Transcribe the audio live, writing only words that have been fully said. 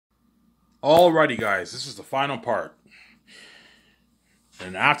Alrighty, guys, this is the final part.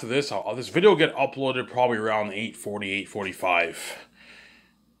 And after this, this video will get uploaded probably around 8:40, 8:45.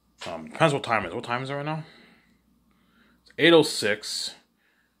 Depends what time it is. What time is it right now? It's 8:06.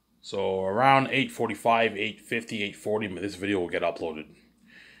 So around 8:45, 8:50, 8:40, this video will get uploaded.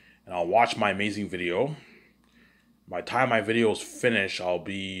 And I'll watch my amazing video. By the time my video is finished, it'll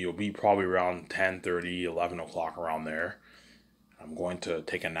be probably around 10:30, 11 o'clock, around there. I'm going to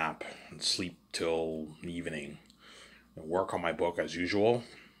take a nap and sleep till evening and work on my book as usual.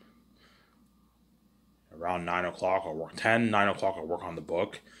 Around 9 o'clock, I'll work 9 o'clock, I'll work on the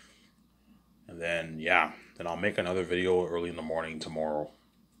book. And then, then I'll make another video early in the morning tomorrow.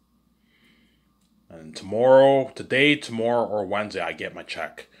 And today, tomorrow, or Wednesday, I get my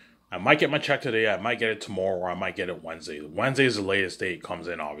check. I might get my check today, I might get it tomorrow, or I might get it Wednesday. Wednesday is the latest day it comes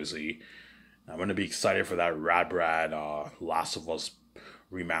in, obviously. I'm going to be excited for that Rad Brad Last of Us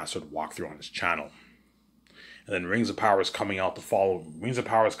remastered walkthrough on this channel. And then Rings of Power is coming out Rings of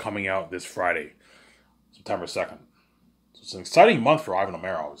Power is coming out this Friday, September 2nd. So it's an exciting month for Ivan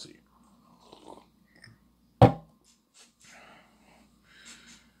O'Mara, obviously.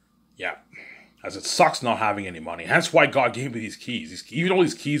 Yeah. As it sucks not having any money. Hence why God gave me these keys. Even though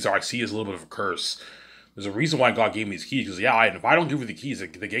these keys I see as a little bit of a curse. There's a reason why God gave me these keys. Because, if I don't give you the keys, the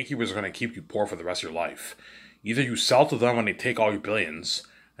gatekeepers are going to keep you poor for the rest of your life. Either you sell to them when they take all your billions,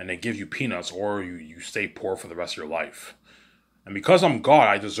 and they give you peanuts, or you stay poor for the rest of your life. And because I'm God,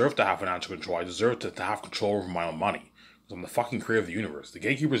 I deserve to have financial control. I deserve to have control over my own money. Because I'm the fucking creator of the universe. The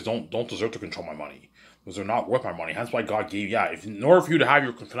gatekeepers don't deserve to control my money. Because they're not worth my money. Hence why God gave, in order for you to have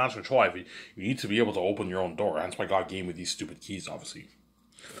your financial control, you need to be able to open your own door. Hence why God gave me these stupid keys, obviously.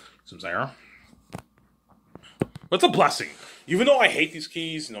 See what I'm saying? But it's a blessing. Even though I hate these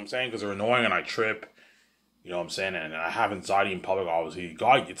keys, you know what I'm saying? Because they're annoying and I trip. You know what I'm saying? And I have anxiety in public, obviously.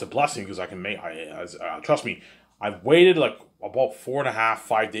 God, it's a blessing because I can make... trust me, I've waited like about 4.5,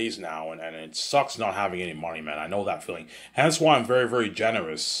 5 days now. And it sucks not having any money, man. I know that feeling. Hence why I'm very, very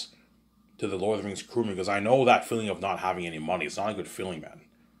generous to the Lord of the Rings crewmen. Because I know that feeling of not having any money. It's not a good feeling, man.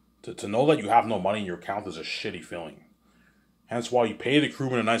 To know that you have no money in your account is a shitty feeling. Hence why you pay the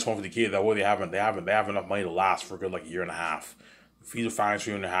crewmen a nice $150K. That way they have enough money to last for a good like a year and a half. Feed the finance for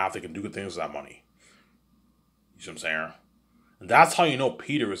a year and a half. They can do good things with that money. You see what I'm saying? And that's how you know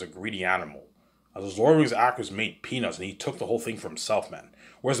Peter is a greedy animal. As those Lord of the Rings actors made peanuts, and he took the whole thing for himself, man.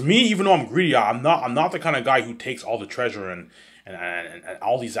 Whereas me, even though I'm greedy, I'm not the kind of guy who takes all the treasure and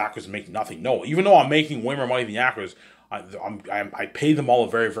all these actors make nothing. No, even though I'm making way more money than the actors, I pay them all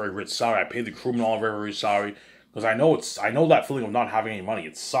a very, very rich salary. I pay the crewmen all a very, very rich salary. Because I know that feeling of not having any money.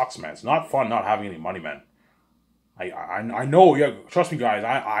 It sucks, man. It's not fun not having any money, man. I know, trust me, guys.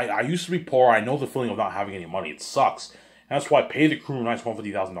 I used to be poor. I know the feeling of not having any money. It sucks. And that's why I pay the crew a nice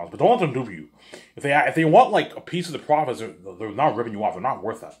 $150,000. But don't let them dupe you. If they want like a piece of the profits, they're not ripping you off. They're not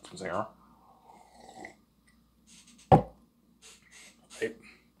worth that. You know what I'm saying?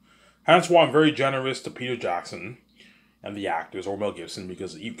 Hence why I'm very generous to Peter Jackson and the actors, or Mel Gibson,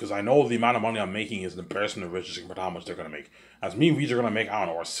 because I know the amount of money I'm making is an embarrassment of riches compared to how much they're going to make. As me and Weeds are going to make, I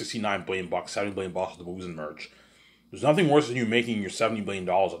don't know, $69 billion, $70 billion with the movies and merch. There's nothing worse than you making your $70 billion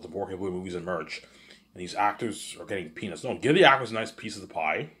off the working with movies and merch, and these actors are getting peanuts. No, give the actors a nice piece of the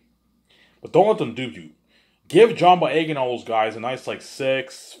pie, but don't let them dupe you. Give John Boyega and all those guys a nice like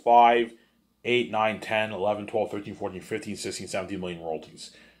 6, 5, 8, 9, 10, 11, 12, 13, 14, 15, 16, 17 million royalties.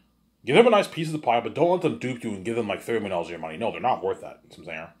 Give them a nice piece of the pie, but don't let them dupe you and give them like $30 million of your money. No, they're not worth that. You know what I'm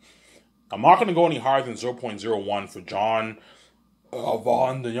saying? I'm not going to go any higher than 0.01 for John,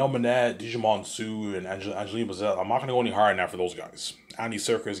 Vaughn, Danielle Minette, Digimon Su, and Angelina Bazell. I'm not going to go any higher than that for those guys. Andy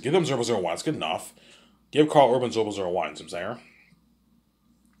Serkis, give them 0.01. It's good enough. Give Carl Urban 0.01. You know what I'm saying?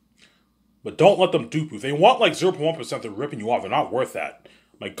 But don't let them dupe you. If they want like 0.1%, they're ripping you off. They're not worth that.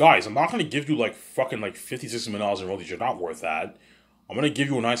 Like, guys, I'm not going to give you like fucking like $50, $60 million in royalties. You're not worth that. I'm going to give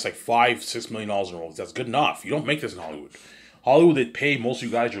you a nice like $5, $6 million in royalties. That's good enough. You don't make this in Hollywood. Hollywood, they pay most of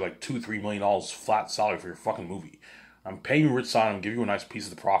you guys your like $2, $3 million flat salary for your fucking movie. I'm paying you rich sign and give you a nice piece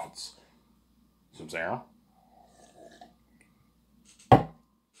of the profits. See what I'm saying?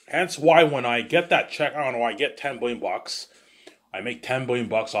 Hence why when I get that check, I don't know, I get $10 billion. I make $10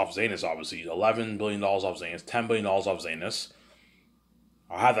 billion off Zanus, obviously. $11 billion off Zanus. $10 billion off Zanus.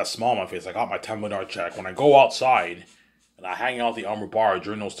 I had that smile on my face. I got my $10 million check. When I go outside and I hang out at the Umber Bar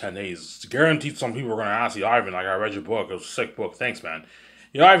during those 10 days, it's guaranteed some people are going to ask you, Ivan, like, I read your book. It was a sick book. Thanks, man.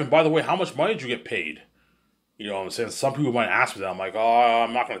 Ivan, by the way, how much money did you get paid? You know what I'm saying? Some people might ask me that. I'm like, oh,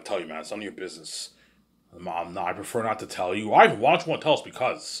 I'm not going to tell you, man. It's none of your business. I prefer not to tell you. Ivan, why don't you want to tell us?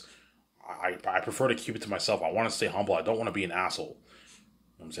 Because I prefer to keep it to myself. I want to stay humble. I don't want to be an asshole.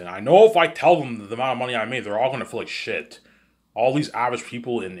 You know what I'm saying? I know if I tell them the amount of money I made, they're all going to feel like shit. All these average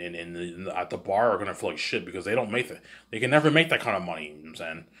people at the bar are going to feel like shit because they don't make that. They can never make that kind of money. You know what I'm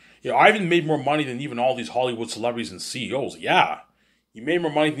saying? You know, Ivan made more money than even all these Hollywood celebrities and CEOs. Yeah. He made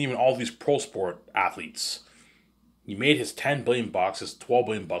more money than even all these pro sport athletes. He made his $10 billion, his $12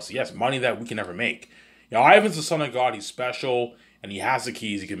 billion. Yes, money that we can never make. You know, Ivan's the son of God. He's special, and he has the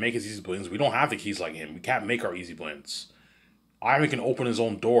keys. He can make his easy billions. We don't have the keys like him. We can't make our easy billions. Ivan can open his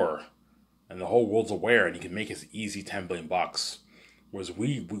own door, and the whole world's aware, and he can make his easy $10 billion. Whereas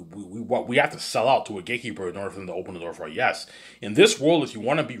we have to sell out to a gatekeeper in order for them to open the door for us. Yes, in this world, if you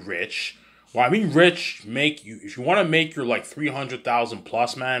want to be rich, well, I mean rich, if you want to make your like 300,000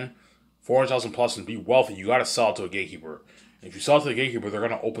 plus, man, 400,000 plus, and be wealthy, you got to sell it to a gatekeeper. And if you sell it to the gatekeeper, they're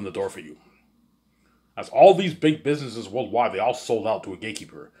going to open the door for you. As all these big businesses worldwide, they all sold out to a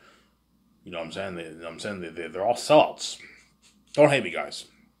gatekeeper. You know what I'm saying? They're all sellouts. Don't hate me, guys.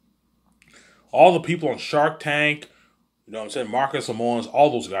 All the people on Shark Tank, you know what I'm saying, Marcus Lemonis, all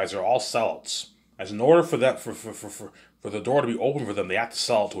those guys are all sellouts. As in order for that for the door to be open for them, they have to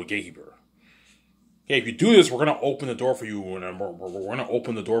sell it to a gatekeeper. Okay, if you do this, we're going to open the door for you, and we're going to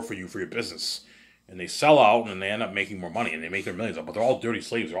open the door for you for your business. And they sell out, and they end up making more money, and they make their millions up. But they're all dirty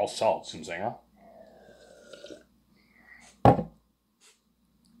slaves. They're all sellouts. You know what I'm saying?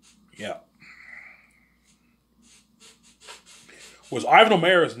 Yeah. Whereas Ivan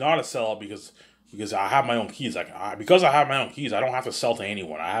O'Meara is not a sellout because I have my own keys. Because I have my own keys, I don't have to sell to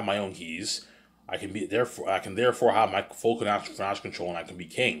anyone. I have my own keys. I can therefore have my full financial control, and I can be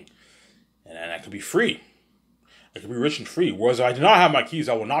king, and I can be free. I can be rich and free. Whereas if I do not have my keys,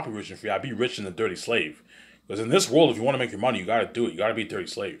 I will not be rich and free. I'd be rich and a dirty slave. Because in this world, if you want to make your money, you got to do it. You got to be a dirty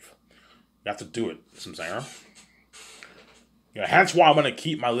slave. You have to do it. You know what I'm saying? Yeah, hence why I'm gonna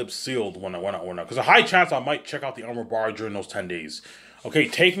keep my lips sealed when I because a high chance I might check out the Elmer Bar during those 10 days. Okay,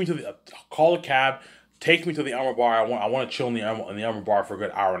 take me to call a cab, take me to the Elmer Bar. I want to chill in the Elmer Bar for a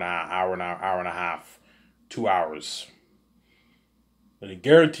good hour and a half, 2 hours. And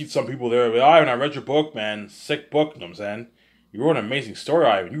guaranteed some people there. But Ivan, I read your book, man. Sick book. You know what I'm saying? You wrote an amazing story,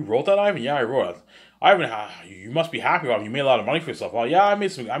 Ivan. You wrote that, Ivan? Yeah, I wrote it. Ivan, you must be happy about it. You made a lot of money for yourself. Oh yeah, I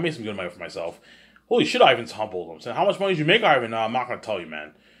made some good money for myself. Holy shit, Ivan's humbled. I'm saying, how much money did you make, Ivan? No, I'm not going to tell you,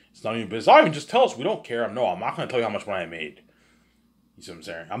 man. It's none of your business. Ivan, just tell us. We don't care. No, I'm not going to tell you how much money I made. You see what I'm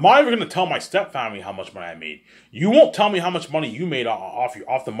saying? I'm not even going to tell my stepfamily how much money I made. You won't tell me how much money you made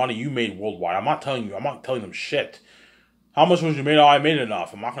off the money you made worldwide. I'm not telling you. I'm not telling them shit. How much money you made? Oh, I made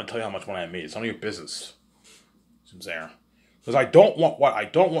enough. I'm not going to tell you how much money I made. It's none of your business. You see what I'm saying? Because I don't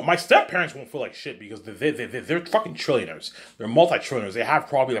want my step-parents won't feel like shit because they're fucking trillionaires. They're multi-trillionaires. They have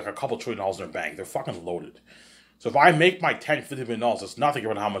probably like a couple $1 trillion in their bank. They're fucking loaded. So if I make my $10, $50 million, it's nothing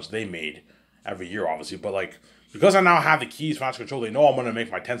about how much they made every year, obviously. But like, because I now have the keys, financial control, they know I'm going to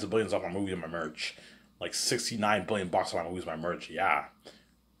make my tens of billions off my movies and my merch. Like $69 billion on my movies and my merch. Yeah.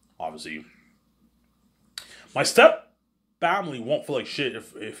 Obviously. My family won't feel like shit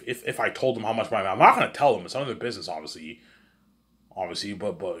if I told them how much money I made. I'm not going to tell them. It's none of their business, obviously,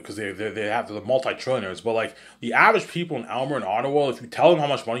 but because they're the multi-trillionaires. But like the average people in Elmer and Ottawa, if you tell them how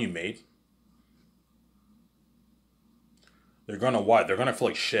much money you made, they're gonna what? They're gonna feel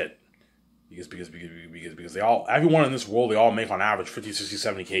like shit because everyone in this world, they all make on average 50, 60,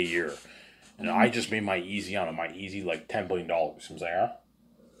 70K a year, and I just made my easy like $10 billion. You know what I'm saying?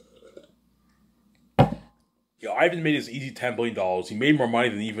 Yeah, Ivan made his easy $10 billion. He made more money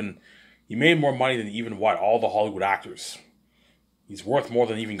than even what? All the Hollywood actors. He's worth more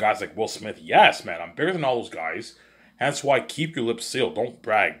than even guys like Will Smith. Yes, man, I'm bigger than all those guys. Hence why keep your lips sealed. Don't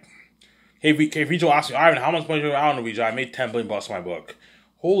brag. Hey, Vijay asked me, Ivan, how much money did I own, Vijay? I made $10 billion on my book.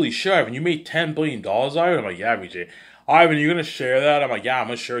 Holy shit, Ivan, you made $10 billion, Ivan? I'm like, yeah, Vijay. Ivan, you gonna share that? I'm like, yeah, I'm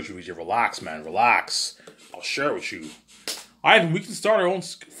gonna share it with you, Vijay. Relax, man, relax. I'll share it with you. Ivan, we can start our own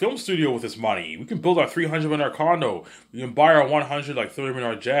film studio with this money. We can build our $300 million condo. We can buy our $100 like $30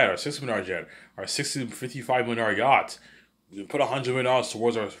 million jet, our $60 million jet, our $55 million yacht. We can put $100 million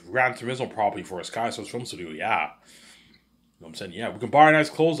towards our Gran Turismo property for our Sky Source film studio. Yeah. You know what I'm saying? Yeah. We can buy our nice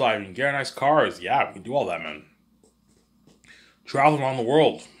clothes, Ivan. We can get our nice cars. Yeah, we can do all that, man. Travel around the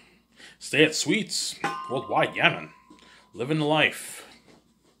world. Stay at suites. Worldwide. Yeah, man. Living the life.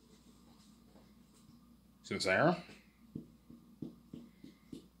 See what I'm saying?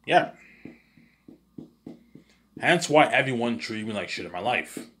 Yeah. Hence why everyone treated me like shit in my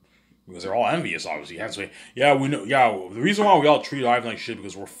life. Because they're all envious, obviously. Hence why, yeah, we know. Yeah, the reason why we all treat Ivan like shit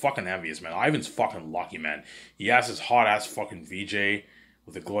because we're fucking envious, man. Ivan's fucking lucky, man. He has his hot ass fucking VJ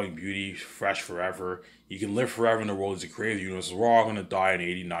with a glowing beauty, fresh forever. He can live forever in the world. He's a creator of the universe. We're all gonna die in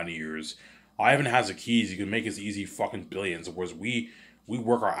 80, 90 years. Ivan has the keys. He can make his easy fucking billions. Whereas we we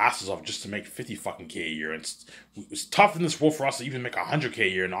work our asses off just to make 50 fucking K a year. It's tough in this world for us to even make 100K a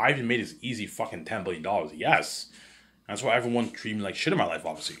year, and I even made this easy fucking $10 billion. Yes. That's why everyone treats me like shit in my life,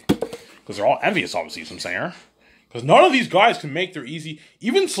 obviously. Because they're all envious, obviously, you know what I'm saying? Because none of these guys can make their easy...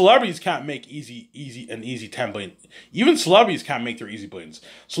 Even celebrities can't make easy 10 billion. Even celebrities can't make their easy billions.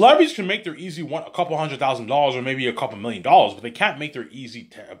 Celebrities can make their easy a couple $100,000 or maybe a couple $1 million, but they can't make their easy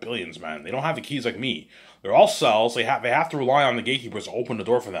billions, man. They don't have the keys like me. They're all cells. They have to rely on the gatekeepers to open the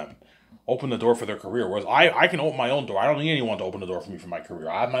door for them. Open the door for their career. Whereas I can open my own door. I don't need anyone to open the door for me for my career.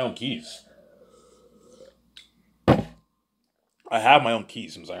 I have my own keys. I have my own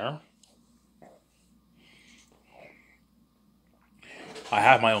keys, you know what I'm saying? I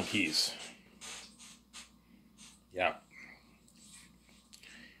have my own keys. Yeah.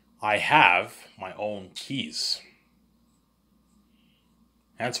 I have my own keys.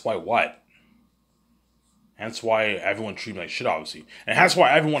 Hence why what? Hence why everyone treats me like shit, obviously. And hence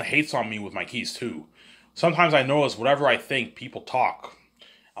why everyone hates on me with my keys, too. Sometimes I notice whatever I think, people talk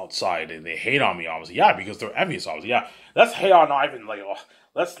outside and they hate on me, obviously. Yeah, because they're envious, obviously. Yeah, let's hate on Ivan. Like, oh,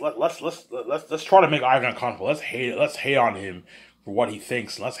 let's try to make Ivan uncomfortable. Let's hate on him for what he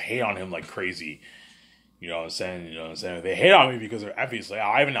thinks. Let's hate on him like crazy. You know what I'm saying? You know what I'm saying? They hate on me because they're envious. Like,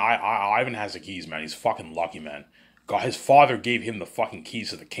 Ivan has the keys, man. He's fucking lucky, man. God, his father gave him the fucking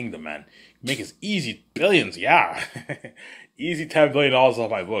keys to the kingdom, man. Make his easy billions, yeah. Easy $10 billion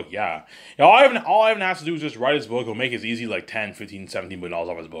off my book, yeah. You know, all Ivan has to do is just write his book. He'll make his easy like 10, 15, 17 billion dollars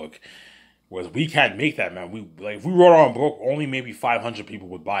off his book. Whereas we can't make that, man. If we wrote our own book, only maybe 500 people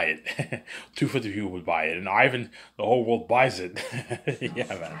would buy it. 250 people would buy it. And Ivan, the whole world buys it. Yeah,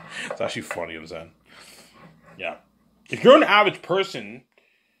 man. It's actually funny, I'm saying. Yeah. If you're an average person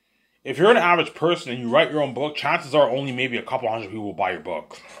and you write your own book, chances are only maybe a couple hundred people will buy your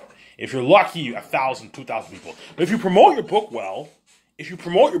book. If you're lucky, 1,000, 2,000 people. But if you promote your book well, if you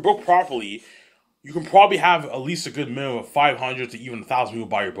promote your book properly, you can probably have at least a good minimum of 500 to even 1,000 people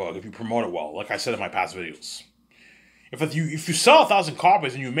buy your book if you promote it well, like I said in my past videos. If you sell 1,000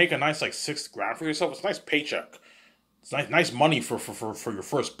 copies and you make a nice like $6,000 for yourself, it's a nice paycheck. It's nice money for your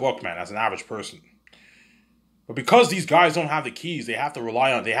first book, man, as an average person. But because these guys don't have the keys, they have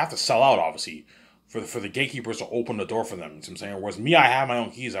to sell out, obviously, for the gatekeepers to open the door for them. You know what I'm saying? Whereas me, I have my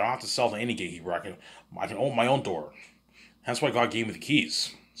own keys. I don't have to sell to any gatekeeper. I can open my own door. That's why God gave me the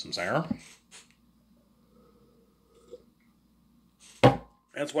keys. You know what I'm saying?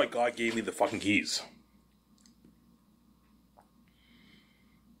 That's why God gave me the fucking keys.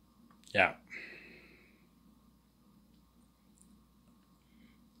 Yeah.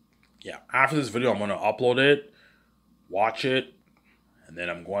 Yeah. After this video, I'm going to upload it, watch it, and then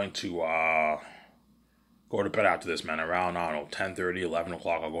I'm going to go to bed after this, man. Around, I don't know, 10:30, 11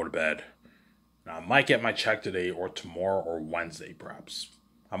 o'clock, I'll go to bed. Now, I might get my check today or tomorrow or Wednesday, perhaps.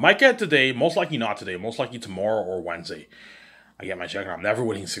 I might get it today, most likely not today, most likely tomorrow or Wednesday. I get my check, and I'm never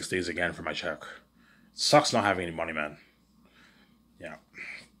waiting 6 days again for my check. It sucks not having any money, man. Yeah.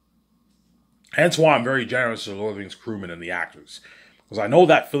 Hence why I'm very generous to the Lord of the Rings crewmen and the actors. Because I know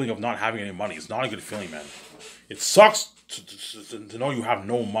that feeling of not having any money. It's not a good feeling, man. It sucks to know you have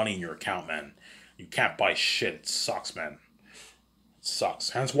no money in your account, man. You can't buy shit. It sucks, man. It sucks.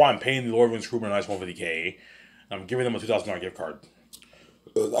 Hence why I'm paying the Lord of the Rings crewmen a nice $150K. And I'm giving them a $2,000 gift card.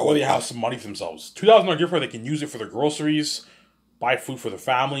 That way they have some money for themselves. $2,000 gift card, they can use it for their groceries, buy food for their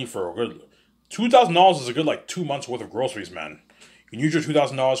family, for a good... $2,000 is a good, like, 2 months worth of groceries, man. You can use your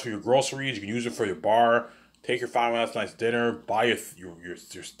 $2,000 for your groceries. You can use it for your bar. Take your family out to a nice dinner. Buy your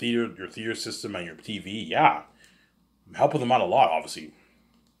theater system and your TV. Yeah. I'm helping them out a lot, obviously.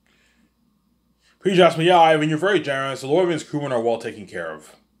 Please ask me, yeah, Ivan, you're very generous. The Lord of the Rings crewmen are well taken care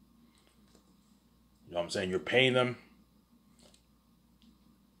of. You know what I'm saying? You're paying them.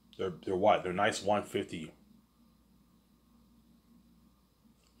 They're what? They're nice 150.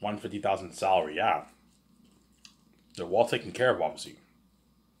 150,000 salary, yeah. They're well taken care of, obviously.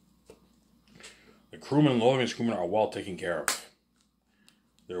 The crewmen and Lord of the Rings crewmen are well taken care of.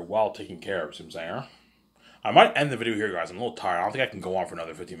 They're well taken care of, see what I'm saying? I might end the video here, guys. I'm a little tired. I don't think I can go on for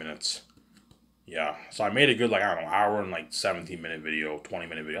another 15 minutes. Yeah. So I made a good, like, I don't know, hour and, like, 17-minute video,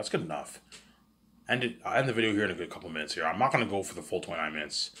 20-minute video. That's good enough. I'll end the video here in a good couple minutes here. I'm not going to go for the full 29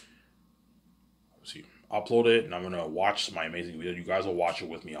 minutes. See, upload it, and I'm going to watch my amazing video. You guys will watch it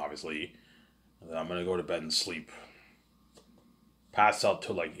with me, obviously. And then I'm going to go to bed and sleep. Pass out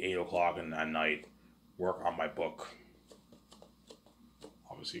till, like, 8 o'clock at night. Work on my book.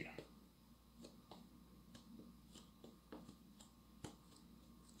 Obviously.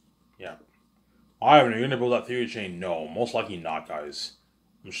 Yeah. Ivan, are you going to build that theory chain? No, most likely not, guys.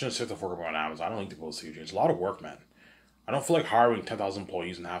 I'm just going to stick to work on Amazon. I don't need to build a theory chain. It's a lot of work, man. I don't feel like hiring 10,000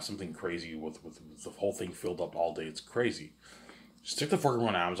 employees and have something crazy with the whole thing filled up all day. It's crazy. Stick to fucking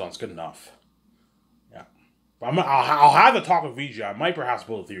on Amazon. It's good enough. Yeah. But I'll have the talk with VJ. I might perhaps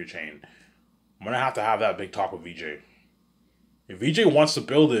build a theory chain. I'm going to have that big talk with VJ. If VJ wants to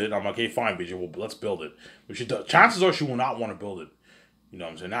build it, I'm like, okay, fine, VJ, well, let's build it. But chances are she will not want to build it. You know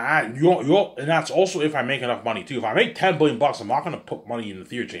what I'm saying? And that's also if I make enough money, too. If I make 10 billion bucks, I'm not going to put money in the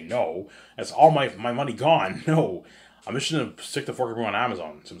theory chain. No. That's all my money gone. No. I'm just going to stick the fucking on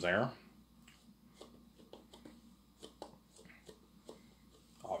Amazon. See what I'm saying?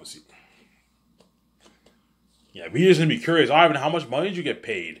 Obviously. Yeah, VJ's going to be curious. Ivan, how much money did you get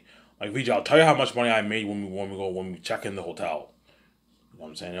paid? Like, VJ, I'll tell you how much money I made when we check in the hotel. You know what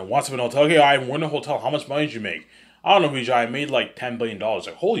I'm saying? And once I'm in the hotel, okay, Ivan, we're in the hotel. How much money did you make? I don't know, VJ, I made like $10 billion.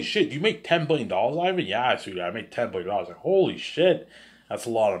 Like, holy shit, you make $10 billion, Ivan? Yeah, sweetie, I made $10 billion. Like, holy shit, that's a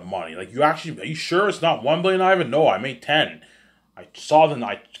lot of money. Like, are you sure it's not $1 billion, Ivan? No, I made 10. I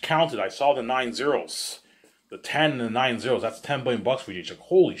counted, I saw the 9 zeros. The 10 and the 9 zeros, that's 10 billion bucks for you. It's like,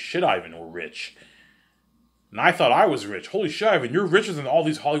 holy shit, Ivan, we're rich. And I thought I was rich. Holy shit, Ivan, you're richer than all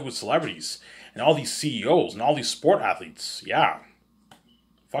these Hollywood celebrities and all these CEOs and all these sport athletes. Yeah.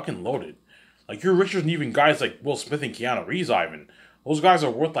 Fucking loaded. Like, you're richer than even guys like Will Smith and Keanu Reeves, Ivan. Those guys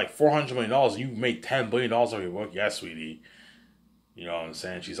are worth like $400 million and you made $10 billion off your book. Yes, sweetie. You know what I'm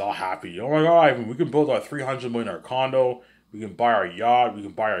saying? She's all happy. Oh my God, Ivan, we can build our $300 million condo. We can buy our yacht. We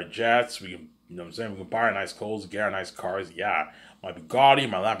can buy our jets. We can, you know what I'm saying? We can buy our nice clothes, get our nice cars. Yeah. My Bugatti,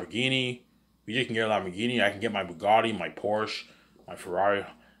 my Lamborghini. VJ can get a Lamborghini. I can get my Bugatti, my Porsche, my Ferrari.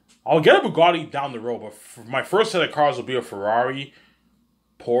 I'll get a Bugatti down the road, but for my first set of cars will be a Ferrari,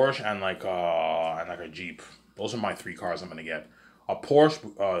 Porsche, and like a Jeep. Those are my 3 cars I'm gonna get: a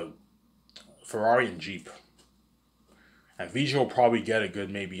Porsche, Ferrari, and Jeep. And VJ will probably get a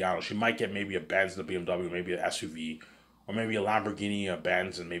good, maybe, I don't know, she might get maybe a Benz and a BMW, maybe an SUV, or maybe a Lamborghini, a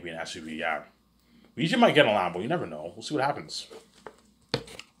Benz, and maybe an SUV. Yeah, VJ might get a Lambo. You never know. We'll see what happens.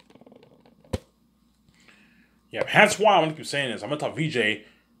 Yeah, hence why I'm gonna keep saying this. I'm gonna tell VJ,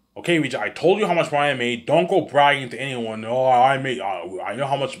 okay, VJ, I told you how much money I made. Don't go bragging to anyone. Oh, I know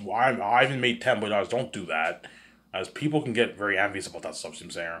how much. I even made $10 billion. Don't do that, as people can get very envious about that stuff. See what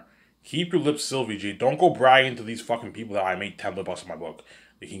I'm saying? Keep your lips still, VJ. Don't go bragging to these fucking people that I made $10 billion in my book.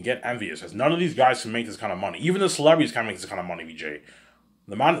 They can get envious, as none of these guys can make this kind of money. Even the celebrities can't make this kind of money, VJ.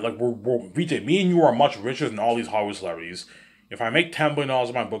 The man, like we're VJ, me and you are much richer than all these Hollywood celebrities. If I make $10 billion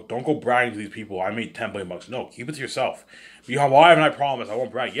in my book, don't go bragging to these people. I made $10 billion. No, keep it to yourself. Be humble. I promise I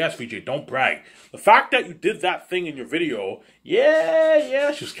won't brag. Yes, VJ, don't brag. The fact that you did that thing in your video,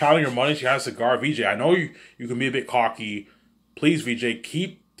 yeah, she's counting her money. She has a cigar. VJ, I know you can be a bit cocky. Please, VJ,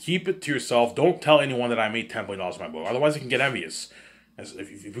 keep it to yourself. Don't tell anyone that I made $10 billion in my book. Otherwise, they can get envious.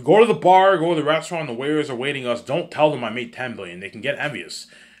 If we go to the bar, go to the restaurant, the waiters are waiting us, don't tell them I made $10 billion. They can get envious.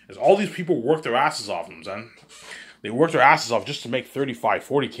 As all these people work their asses off them, son. They work their asses off just to make 35,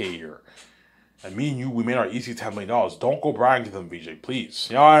 40K a year. And me and you, we made our easy $10 million. Don't go bragging to them, VJ, please.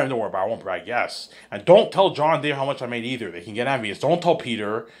 You know, don't worry about it. I won't brag, yes. And don't tell John and Dave how much I made either. They can get envious. Don't tell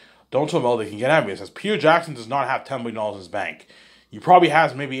Peter. Don't tell Mel. They can get envious. As Peter Jackson does not have $10 million in his bank. He probably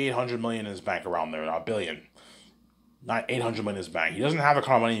has maybe $800 million in his bank around there. Not $1 billion. Not $800 million in his bank. He doesn't have the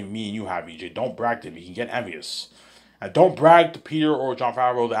kind of money me and you have, VJ. Don't brag to him. He can get envious. And don't brag to Peter or Jon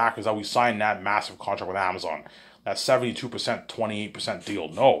Favreau, the actors, that we signed that massive contract with Amazon. That 72%, 28% deal.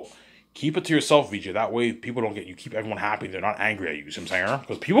 No. Keep it to yourself, VJ. That way people don't get you. Keep everyone happy. They're not angry at you. You see what I'm saying?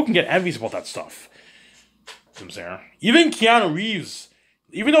 Because people can get envious about that stuff. You see what I'm saying? Even Keanu Reeves,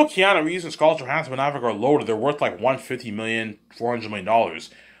 even though Keanu Reeves and Scarlett Johansson and Affleck are loaded, they're worth like $150 million, $400 million.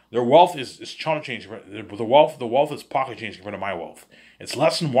 Their wealth is chump change. The wealth is pocket change compared to my wealth. It's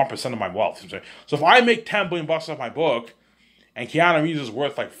less than 1% of my wealth. You know what I'm saying? So if I make $10 billion off my book, and Keanu Reeves is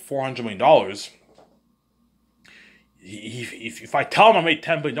worth like $400 million, if I tell him I made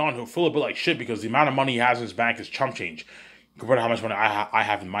 $10 billion, he'll feel a bit like shit because the amount of money he has in his bank is chump change compared to how much money I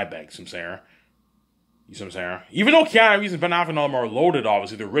have in my bank. You know what I'm saying? You see what I'm saying? Even though Keanu Reeves and Ben Affleck and all them are loaded,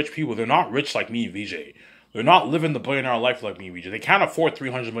 obviously, they're rich people. They're not rich like me and VJ. They're not living the billionaire life like me and VJ. They can't afford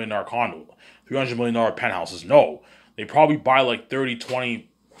 $300 million condo, $300 million penthouses. No. They probably buy like 30, 20,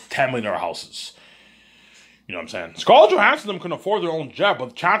 $10 million houses. You know what I'm saying? Scarlett Johansson them can afford their own jet,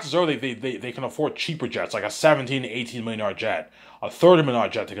 but chances are they can afford cheaper jets, like a $17 to $18 million jet, a $30 million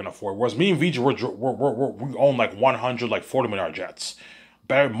jet they can afford. Whereas me and VJ, we own like 100, like $40 million jets,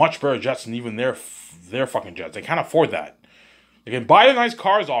 much better jets than even their fucking jets. They can't afford that. They can buy the nice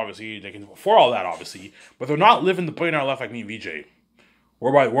cars, obviously. They can afford all that, obviously, but they're not living the billionaire life like me and VJ.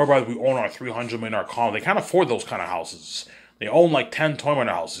 Whereby we own our $300 million condo. They can't afford those kind of houses. They own like 10 toy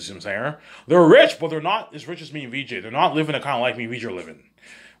manor houses, you know what I'm saying? They're rich, but they're not as rich as me and VJ. They're not living the kind of life me and VJ are living.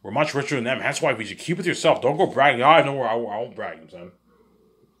 We're much richer than them. That's why VJ, keep it to yourself. Don't go bragging. I know where I won't brag, you know what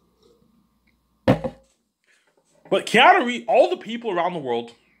I'm saying? But Keanu Reeves, all the people around the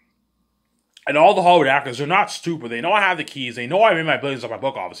world, and all the Hollywood actors, they're not stupid. They know I have the keys. They know I made my billions off my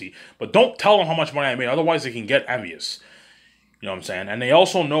book, obviously. But don't tell them how much money I made. Otherwise, they can get envious. You know what I'm saying? And they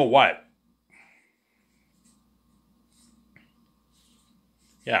also know what?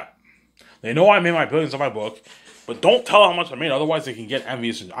 Yeah. They know I made my billions off my book. But don't tell them how much I made. Otherwise, they can get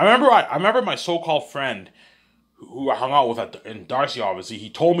envious. I remember my so-called friend who I hung out with in Darcy, obviously. He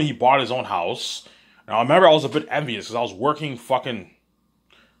told me he bought his own house. And I remember I was a bit envious because I was working fucking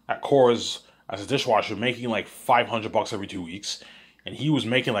at Coors as a dishwasher, making like $500 every 2 weeks, and he was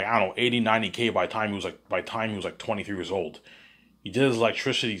making like, I don't know, 80, 90K by the time he was like 23 years old. He did his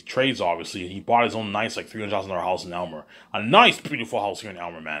electricity trades, obviously, and he bought his own nice like $300,000 house in Elmer. A nice, beautiful house here in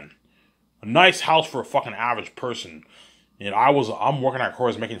Elmer, man. A nice house for a fucking average person. And I'm working at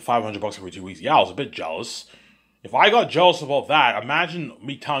Coors making $500 every 2 weeks. Yeah, I was a bit jealous. If I got jealous about that, imagine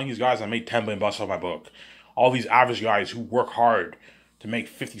me telling these guys I made $10 billion off my book. All these average guys who work hard to make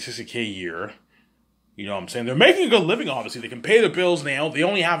 50, 60K a year. You know what I'm saying? They're making a good living, obviously. They can pay their bills, and they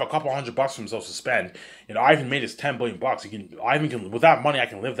only have a couple $100 for themselves to spend. You know, Ivan made his $10 billion. Ivan can, with that money, I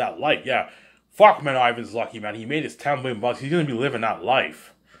can live that life. Yeah. Fuck, man, Ivan's lucky, man. He made his $10 billion. He's going to be living that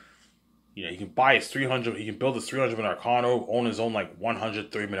life. You know, he can buy his he can build his $300 million condo, own his own, like,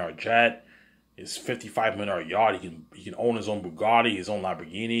 $130 million jet, his $55 million yacht. He can own his own Bugatti, his own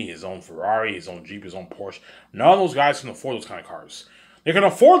Lamborghini, his own Ferrari, his own Jeep, his own Porsche. None of those guys can afford those kind of cars. They can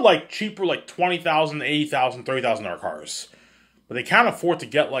afford, like, cheaper, like, $20,000, $80,000, $30,000 cars. But they can't afford to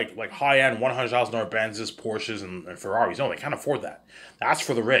get, like high-end $100,000 Benzes, Porsches, and Ferraris. No, they can't afford that. That's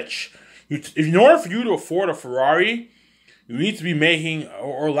for the rich. In order for you to afford a Ferrari, you need to be making,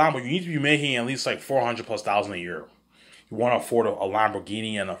 or Lambo, you need to be making at least, like, $400,000+ a year. You want to afford a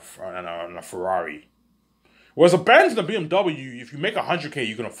Lamborghini and a Ferrari. Whereas a Benz and a BMW, if you make $100K,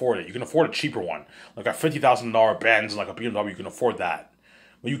 you can afford it. You can afford a cheaper one. Like a $50,000 Benz and like a BMW, you can afford that.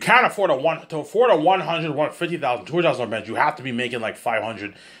 But you can't afford to afford a $100,000, $50,000, $200,000 Benz, you have to be making like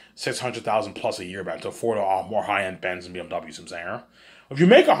 $500,000, $600,000+ a year, man, to afford a more high-end Benz and BMW, you know what I'm saying? If you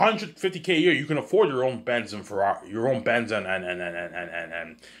make $150K a year, you can afford your own Benz and Ferrari, your own Benz and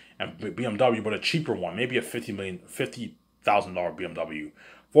BMW, but a cheaper one, maybe a $50,000 BMW,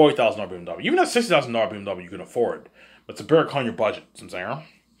 $40,000 BMW, even a $60,000 BMW you can afford, but it's a better on your budget, you know what I'm saying?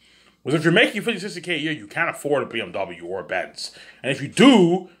 Because if you're making $50,000, $60K a year, you can't afford a BMW or a Benz, and if you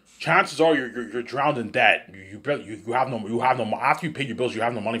do, chances are you're drowned in debt. You have no after you pay your bills, you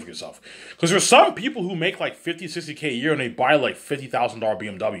have no money for yourself. Because there's some people who make like $50,000, $60K a year and they buy like $50,000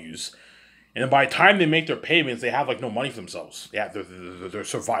 BMWs, and then by the time they make their payments, they have like no money for themselves. Yeah, they're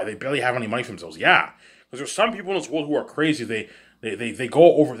survive. They barely have any money for themselves. Yeah, because there's some people in this world who are crazy. They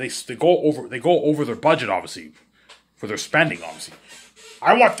go over their budget, obviously, for their spending, obviously.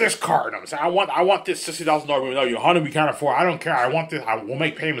 I want this car. And I'm saying, I want this $60,000 BMW. $100,000 we can't afford. I don't care. I want this. I will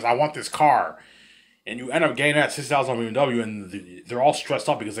make payments. I want this car. And you end up getting that $60,000 BMW, and they're all stressed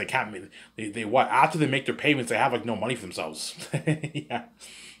up because they can't. They what? After they make their payments, they have like no money for themselves. Yeah.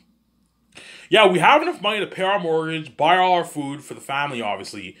 Yeah, we have enough money to pay our mortgage, buy all our food for the family,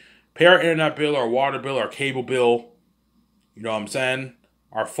 obviously, pay our internet bill, our water bill, our cable bill. You know what I'm saying?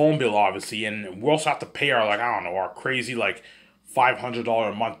 Our phone bill, obviously, and we also have to pay our, like, I don't know, our crazy, like,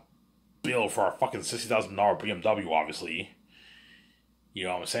 $500 a month bill for our fucking $60,000 BMW, obviously. You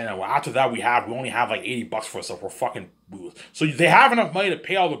know what I'm saying? And after that, we only have like $80 for us, so we're fucking. So they have enough money to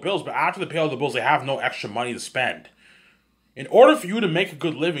pay all the bills, but after they pay all the bills, they have no extra money to spend. In order for you to make a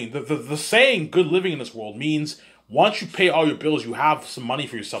good living, the saying "good living" in this world means once you pay all your bills, you have some money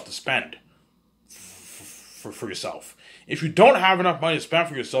for yourself to spend for yourself. If you don't have enough money to spend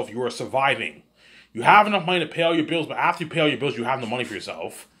for yourself, you are surviving. You have enough money to pay all your bills, but after you pay all your bills, you have no money for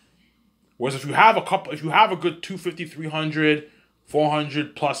yourself. Whereas if you have a good $250, $300,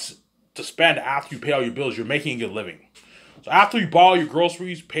 $400+ to spend after you pay all your bills, you're making a good living. So after you bought all your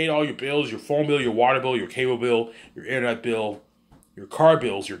groceries, paid all your bills, your phone bill, your water bill, your cable bill, your internet bill, your car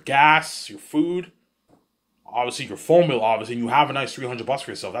bills, your gas, your food, obviously your phone bill, obviously, and you have a nice $300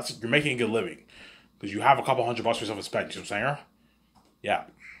 for yourself. You're making a good living. Because you have a couple $100 for yourself to spend, you know what I'm saying? Yeah.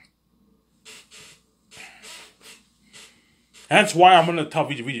 That's why I'm going to tell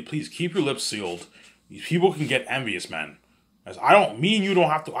VJ, please keep your lips sealed. These people can get envious, man. As I don't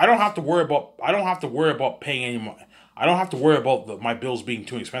have to worry about paying any money. I don't have to worry about my bills being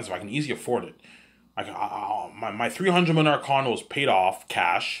too expensive. I can easily afford it. My $300 million condo is paid off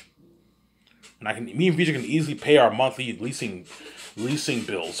cash. And me and Vijay can easily pay our monthly leasing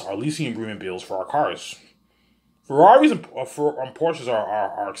bills, our leasing agreement bills for our cars. Ferraris and Porsches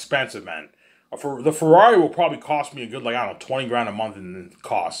are expensive, man. For the Ferrari will probably cost me a good, like, I don't know, 20 grand a month in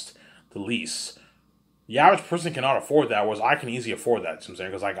cost to lease. The average person cannot afford that, whereas I can easily afford that. You know what I'm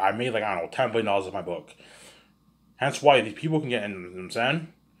saying? Because, like, I made, like, I don't know, $10 billion in my book. Hence why these people can get in. You know what I'm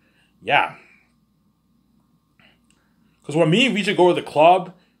saying? Yeah. Because when me and Vijay go to the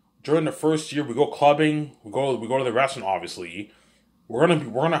club during the first year, we go clubbing. We go to the restaurant. Obviously, we're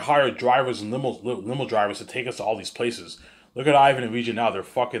gonna hire drivers and limo drivers to take us to all these places. Look at Ivan and Vijay now; they're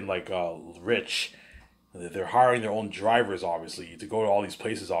fucking like rich. They're hiring their own drivers, obviously, to go to all these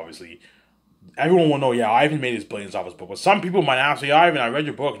places. Obviously, everyone will know. Yeah, Ivan made his billions off his book. But some people might ask me, Ivan, I read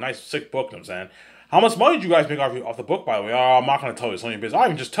your book, nice sick book. You know what I'm saying, how much money did you guys make off the book? By the way, I'm not gonna tell you. It's none of your business.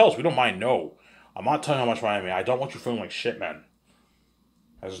 Ivan, just tell us. We don't mind. No. I'm not telling you how much money I made. I don't want you feeling like shit, man.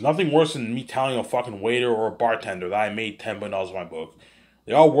 There's nothing worse than me telling a fucking waiter or a bartender that I made $10 billion in my book.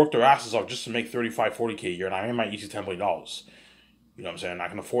 They all work their asses off just to make $35, $40K a year, and I made my easy $10 billion. You know what I'm saying? I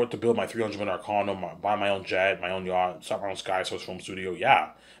can afford to build my $300 million condo, buy my own jet, my own yacht, start my own Sky Source film studio. Yeah.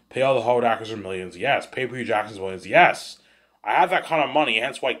 Pay all the Howard actors millions. Yes. Pay Peter Jackson's millions. Yes. I have that kind of money,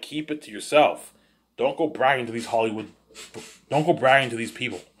 hence why keep it to yourself. Don't go bragging to these Don't go bragging to these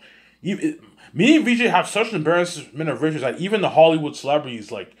people. Me and Vijay have such an embarrassment of riches that even the Hollywood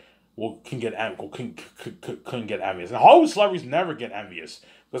celebrities couldn't get envious. And Hollywood celebrities never get envious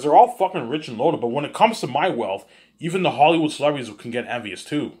because they're all fucking rich and loaded. But when it comes to my wealth, even the Hollywood celebrities can get envious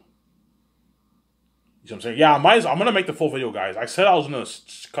too. You know what I'm saying? Yeah, I'm gonna make the full video, guys. I said I was gonna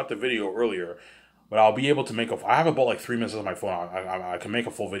cut the video earlier, but I'll be able to make I have about like 3 minutes on my phone. I can make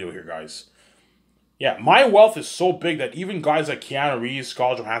a full video here, guys. Yeah, my wealth is so big that even guys like Keanu Reeves,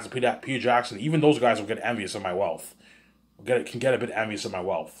 Scarlett Johansson, Peter Jackson, even those guys will get envious of my wealth. Can get a bit envious of my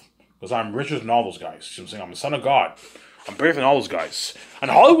wealth. Because I'm richer than all those guys. You know what I'm saying? I'm the son of God. I'm better than all those guys.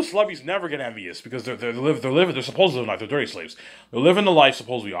 And Hollywood celebrities never get envious because they're supposed to live like they're dirty slaves. They're living the life,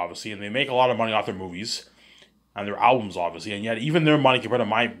 supposedly, obviously, and they make a lot of money off their movies and their albums, obviously, and yet even their money compared to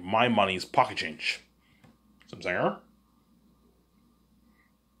my money is pocket change. You know what I'm saying?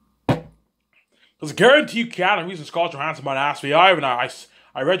 Because I guarantee you, Keanu Reeves and Scarlett Johansson might ask me, Ivan, I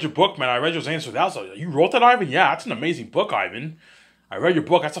read your book, man. I read your answer. You wrote that, Ivan? Yeah, that's an amazing book, Ivan. I read your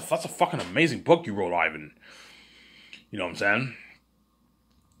book. That's a fucking amazing book you wrote, Ivan. You know what I'm saying?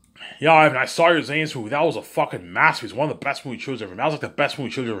 Yeah, Ivan, I saw your Zane's movie. That was a fucking masterpiece. One of the best movie trailers ever made. That was like the best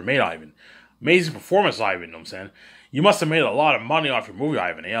movie trailer ever made, Ivan. Amazing performance, Ivan. You know what I'm saying? You must have made a lot of money off your movie,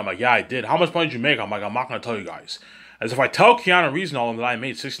 Ivan. Yeah, I'm like, yeah, I did. How much money did you make? I'm like, I'm not going to tell you guys. As if I tell Keanu Reeves and all of them that I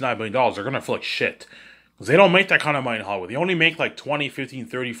made $69 million, they're going to feel like shit. Because they don't make that kind of money in Hollywood. They only make like $20, $15,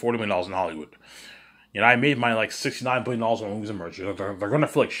 $30, $40 million in Hollywood. You know, I made my like $69 billion on movies and merch. They're going to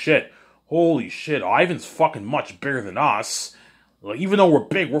feel like shit. Holy shit, Ivan's fucking much bigger than us. Like, even though we're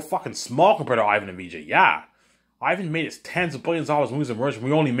big, we're fucking small compared to Ivan and Vijay. Yeah. Ivan made his tens of billions of dollars in movies and merch, and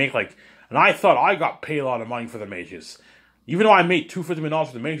we only make like... And I thought I got paid a lot of money for the Mages. Even though I made $250 million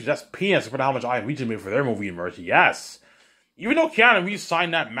for the Mages, that's peanuts compared to how much Ivan and Vijay made for their movie and merch. Yes. Even though Keanu Reeves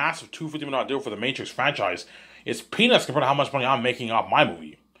signed that massive $250 million deal for the Matrix franchise, it's peanuts compared to how much money I'm making off my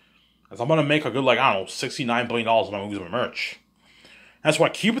movie. As I'm going to make a good, like, I don't know, $69 billion on my movies and merch. That's why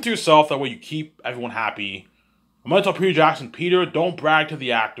keep it to yourself. That way you keep everyone happy. I'm going to tell Peter Jackson, Peter, don't brag to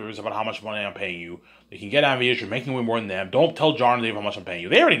the actors about how much money I'm paying you. They can get envious. You're making way more than them. Don't tell John and Dave how much I'm paying you.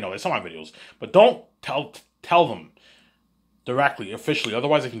 They already know. They saw my videos. But don't tell them directly, officially.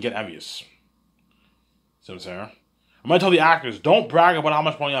 Otherwise, they can get envious. See what I'm saying? I'm going to tell the actors, don't brag about how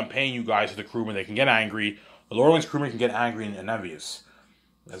much money I'm paying you guys to the crewmen. They can get angry. The Lord of the Rings crewmen can get angry and envious.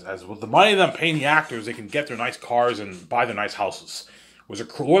 As with the money that I'm paying the actors, they can get their nice cars and buy their nice houses. Whereas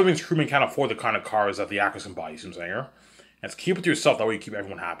the Lord of the Rings crewmen can't afford the kind of cars that the actors can buy. You see what I'm saying? And keep it to yourself. That way you keep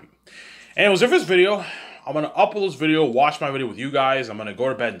everyone happy. Anyways, if this video, I'm going to upload this video, watch my video with you guys. I'm going to go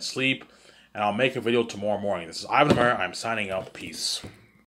to bed and sleep. And I'll make a video tomorrow morning. This is Ivan Amir. I'm signing out. Peace.